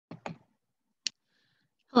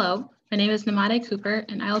Hello, my name is Namade Cooper,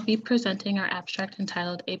 and I will be presenting our abstract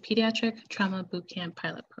entitled A Pediatric Trauma Bootcamp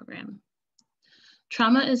Pilot Program.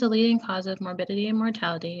 Trauma is a leading cause of morbidity and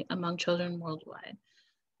mortality among children worldwide.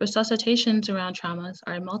 Resuscitations around traumas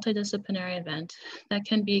are a multidisciplinary event that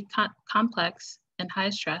can be complex and high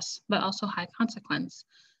stress, but also high consequence.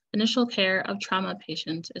 Initial care of trauma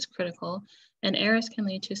patients is critical, and errors can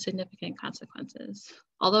lead to significant consequences.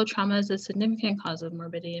 Although trauma is a significant cause of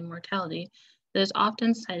morbidity and mortality, it is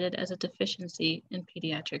often cited as a deficiency in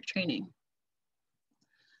pediatric training.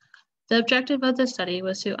 The objective of the study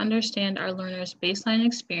was to understand our learners' baseline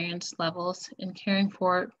experience levels in caring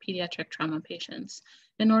for pediatric trauma patients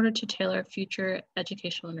in order to tailor future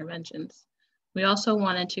educational interventions. We also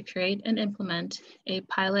wanted to create and implement a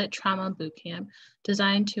pilot trauma bootcamp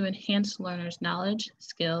designed to enhance learners' knowledge,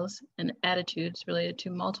 skills, and attitudes related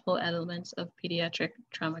to multiple elements of pediatric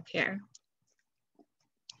trauma care.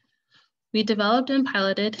 We developed and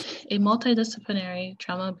piloted a multidisciplinary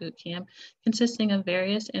trauma bootcamp consisting of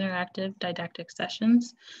various interactive didactic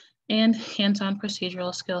sessions and hands-on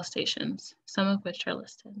procedural skill stations, some of which are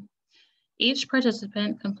listed. Each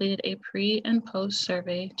participant completed a pre and post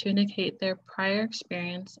survey to indicate their prior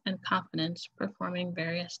experience and confidence performing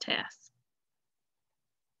various tasks.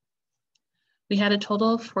 We had a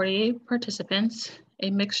total of 48 participants, a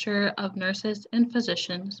mixture of nurses and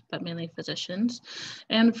physicians, but mainly physicians,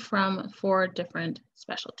 and from 4 different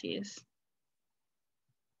specialties.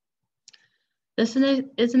 This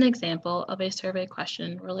is an example of a survey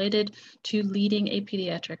question related to leading a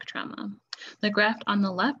pediatric trauma. The graph on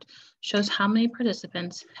the left shows how many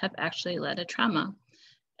participants have actually led a trauma.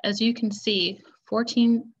 As you can see,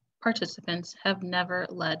 14 participants have never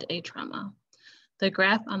led a trauma. The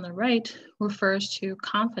graph on the right refers to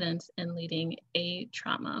confidence in leading a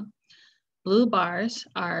trauma. Blue bars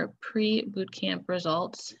are pre-bootcamp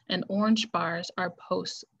results and orange bars are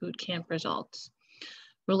post-bootcamp results.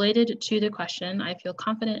 Related to the question, I feel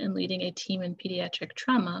confident in leading a team in pediatric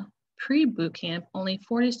trauma, pre-bootcamp, only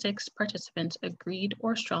 46 participants agreed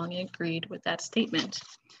or strongly agreed with that statement.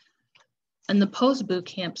 In the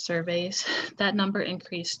post-bootcamp surveys, that number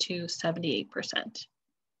increased to 78%.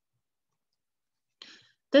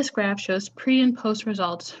 This graph shows pre and post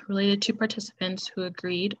results related to participants who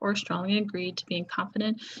agreed or strongly agreed to being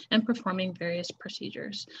confident and performing various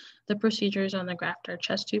procedures. The procedures on the graph are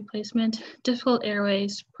chest tube placement, difficult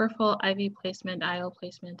airways, peripheral IV placement, IO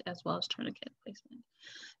placement, as well as tourniquet placement.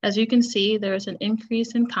 As you can see, there is an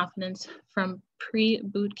increase in confidence from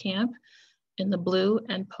pre-boot camp in the blue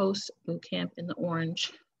and post-boot camp in the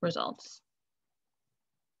orange results.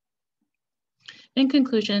 In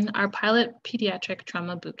conclusion, our pilot pediatric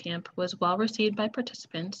trauma bootcamp was well received by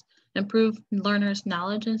participants, improved learners'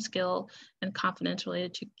 knowledge and skill and confidence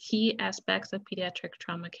related to key aspects of pediatric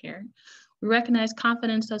trauma care. We recognize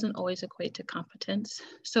confidence doesn't always equate to competence,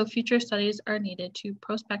 so future studies are needed to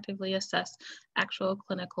prospectively assess actual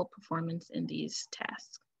clinical performance in these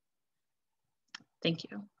tasks. Thank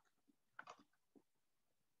you.